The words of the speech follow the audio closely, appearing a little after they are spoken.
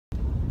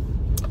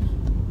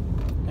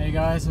G'day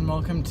guys, and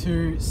welcome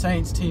to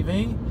Saints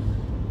TV.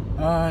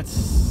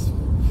 It's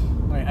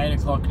like 8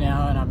 o'clock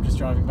now and I'm just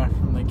driving back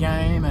from the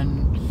game,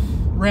 and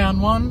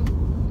round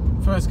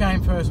one, first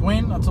game, first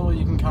win, that's all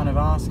you can kind of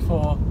ask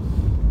for.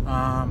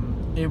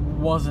 It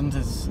wasn't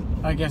as,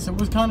 I guess it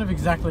was kind of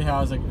exactly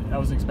how I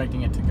was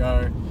expecting it to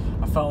go.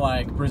 I felt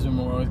like Brisbane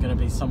were always going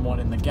to be somewhat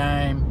in the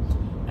game,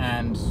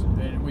 and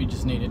we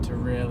just needed to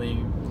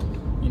really,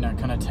 you know,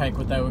 kind of take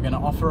what they were going to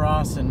offer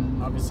us.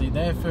 And obviously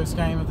their first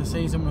game of the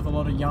season with a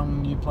lot of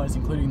young new players,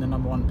 including the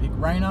number 1 pick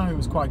Rayner, who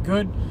was quite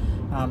good.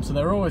 So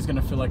they're always going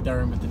to feel like they're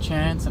in with the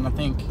chance. And I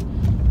think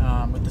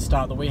with the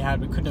start that we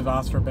had, we couldn't have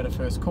asked for a better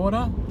first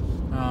quarter.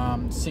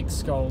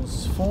 6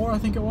 goals, 4 I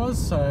think it was,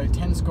 so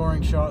 10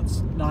 scoring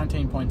shots,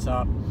 19 points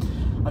up.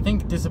 I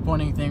think the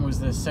disappointing thing was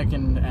the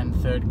second and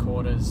third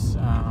quarters,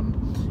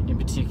 in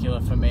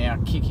particular for me. Our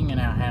kicking and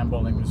our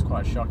handballing was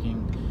quite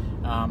shocking.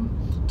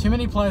 Too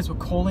many players were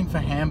calling for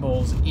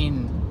handballs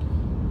in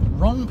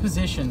wrong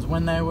positions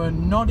when they were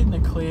not in the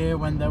clear,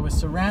 when they were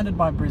surrounded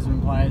by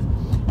Brisbane players,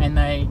 and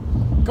they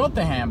got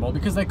the handball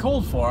because they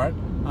called for it,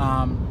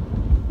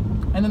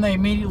 and then they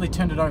immediately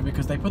turned it over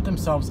because they put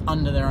themselves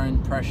under their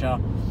own pressure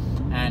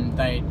and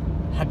they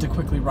had to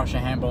quickly rush a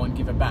handball and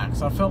give it back.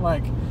 So I felt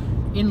like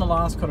in the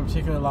last quarter,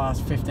 particularly the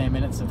last 15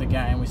 minutes of the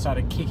game, we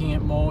started kicking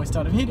it more, we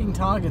started hitting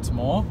targets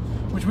more,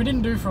 which we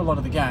didn't do for a lot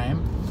of the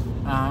game.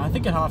 I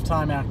think at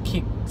halftime our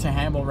kick to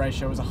handball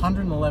ratio was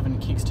 111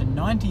 kicks to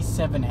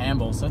 97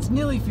 handballs, so it's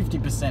nearly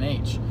 50%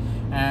 each,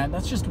 and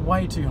that's just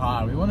way too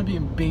high. We want to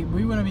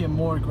be a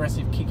more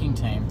aggressive kicking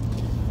team.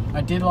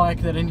 I did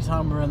like that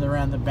anytime we were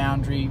around the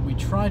boundary, we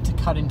tried to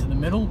cut into the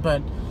middle,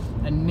 but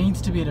it needs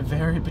to be at a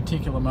very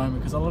particular moment,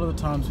 because a lot of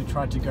the times we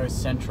tried to go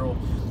central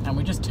and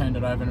we just turned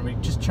it over and we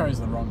just chose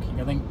the wrong kick.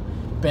 I think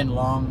Ben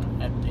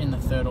Long in the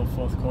third or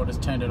fourth quarters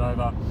turned it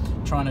over,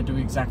 trying to do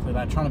exactly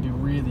that, trying to be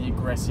really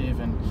aggressive.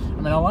 And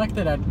I mean, I like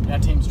that our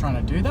team's trying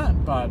to do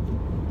that, but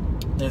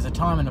there's a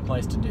time and a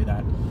place to do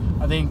that.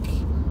 I think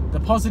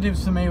the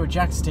positives for me were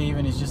Jack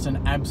Steven is just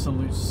an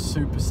absolute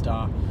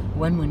superstar.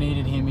 When we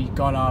needed him, he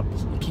got up,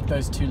 he kicked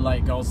those 2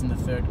 late goals in the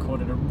third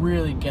quarter to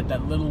really get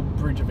that little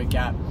bridge of a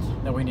gap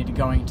that we needed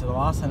going into the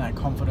last, and that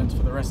confidence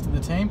for the rest of the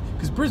team.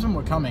 Because Brisbane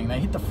were coming, they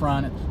hit the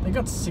front, they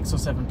got 6 or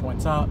 7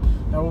 points up,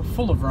 they were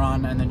full of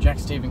run, and then Jack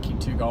Steven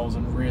kicked 2 goals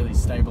and really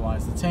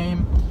stabilised the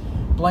team.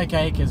 Blake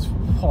Acres,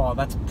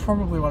 that's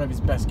probably one of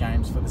his best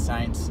games for the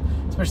Saints,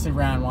 especially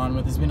round one,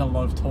 where there's been a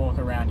lot of talk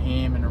around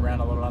him and around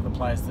a lot of other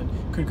players that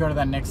could go to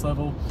that next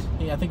level.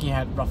 I think he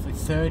had roughly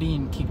 30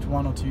 and kicked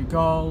 1 or 2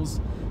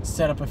 goals,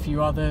 set up a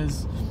few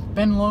others.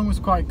 Ben Long was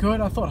quite good.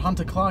 I thought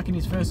Hunter Clark in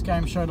his first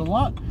game showed a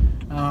lot.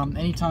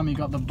 Anytime he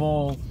got the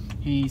ball,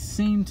 he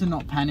seemed to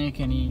not panic,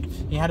 and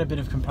he had a bit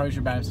of composure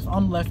about himself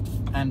on left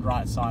and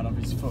right side of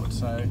his foot,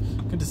 so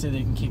good to see that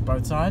he can kick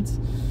both sides.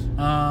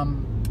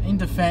 In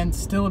defence,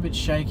 still a bit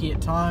shaky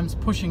at times,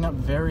 pushing up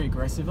very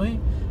aggressively.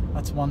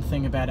 That's one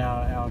thing about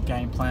our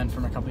game plan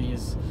from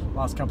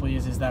last couple of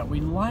years, is that we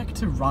like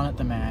to run at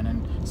the man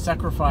and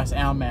sacrifice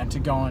our man to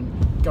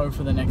go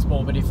for the next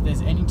ball. But if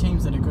there's any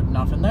teams that are good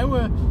enough, and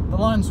the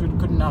Lions were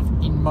good enough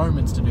in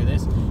moments to do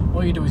this,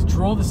 all you do is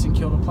draw the St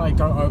Kilda play,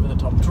 go over the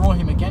top, draw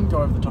him again, go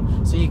over the top.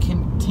 So you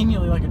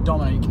continually, like a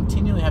domino, you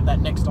continually have that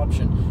next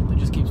option that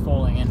just keeps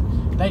falling.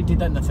 And they did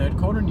that in the third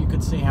quarter, and you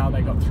could see how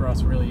they got through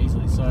us really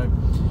easily. So,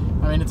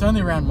 I mean, it's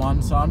only round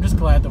one, so I'm just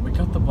glad that we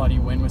got the bloody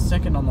win. We're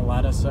second on the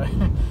ladder, so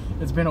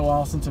it's been a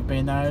while since I've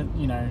been there.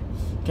 You know,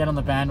 get on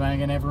the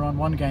bandwagon, everyone.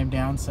 1 game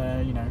down,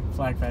 so, you know,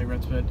 flag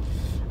favourites. But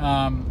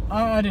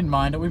I didn't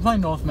mind it. We play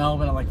North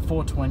Melbourne at like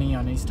 4:20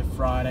 on Easter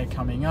Friday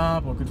coming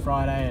up, or Good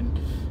Friday, and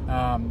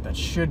that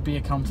should be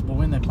a comfortable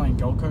win. They're playing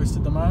Gold Coast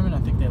at the moment. I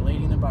think they're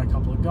leading them by a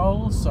couple of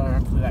goals, so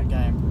hopefully that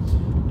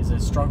game is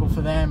a struggle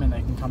for them and they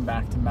can come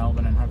back to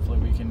Melbourne, and hopefully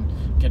we can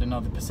get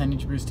another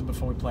percentage booster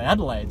before we play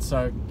Adelaide.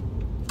 So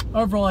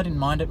overall, I didn't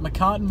mind it.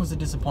 McCartan was a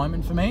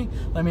disappointment for me.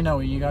 Let me know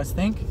what you guys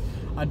think.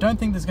 I don't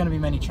think there's going to be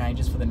many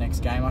changes for the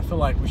next game. I feel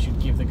like we should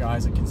give the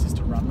guys a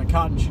consistent run.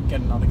 McCartan should get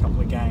another couple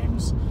of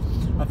games.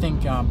 I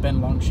think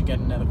Ben Long should get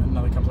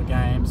another couple of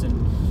games,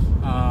 and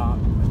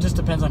it just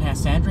depends on how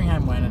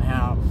Sandringham went and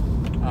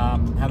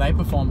how they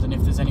performed, and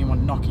if there's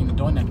anyone knocking the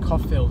door. And then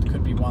Caulfield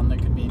could be one that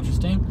could be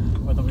interesting.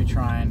 Whether we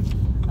try and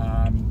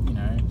you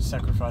know,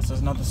 sacrifice. There's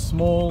another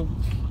small,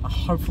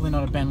 hopefully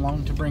not a Ben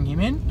Long, to bring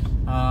him in.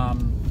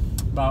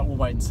 But we'll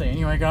wait and see.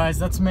 Anyway, guys,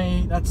 that's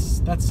me.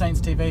 That's Saints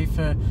TV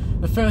for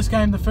the first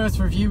game, the first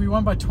review. We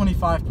won by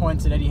 25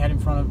 points at Etihad in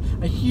front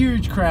of a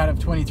huge crowd of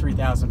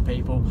 23,000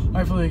 people.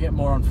 Hopefully we get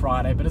more on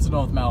Friday, but it's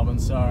North Melbourne,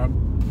 so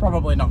I'm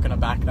probably not going to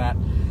back that.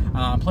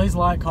 Please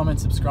like, comment,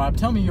 subscribe.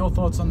 Tell me your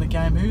thoughts on the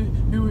game.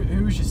 Who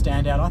was your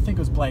standout? I think it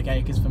was Blake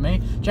Acres for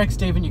me. Jack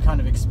Steven, you kind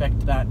of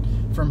expect that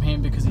from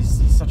him because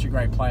he's such a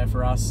great player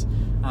for us.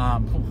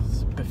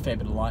 There's a fair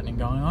bit of lightning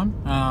going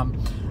on.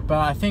 But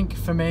I think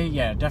for me,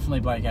 yeah, definitely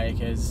Blake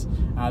Acres.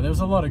 There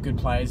was a lot of good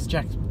plays.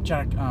 Jack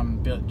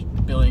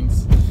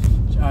Billings,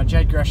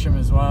 Jade Gresham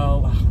as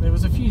well. There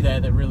was a few there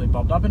that really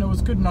bobbed up, and it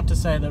was good not to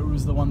say that it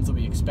was the ones that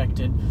we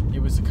expected.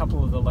 It was a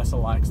couple of the lesser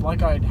likes,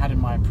 like I had in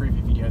my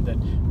preview video, that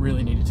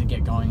really needed to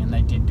get going, and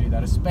they did do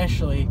that,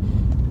 especially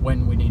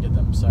when we needed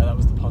them. So that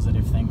was the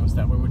positive thing, was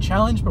that we were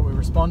challenged, but we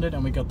responded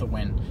and we got the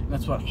win. And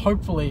that's what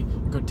hopefully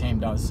a good team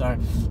does. So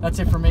that's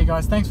it from me,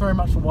 guys. Thanks very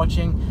much for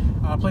watching.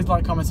 Please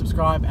like, comment,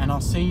 subscribe, and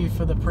I'll see you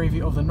for the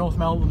preview of the North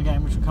Melbourne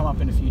game, which will come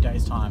up in a few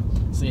days'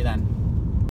 time. See you then.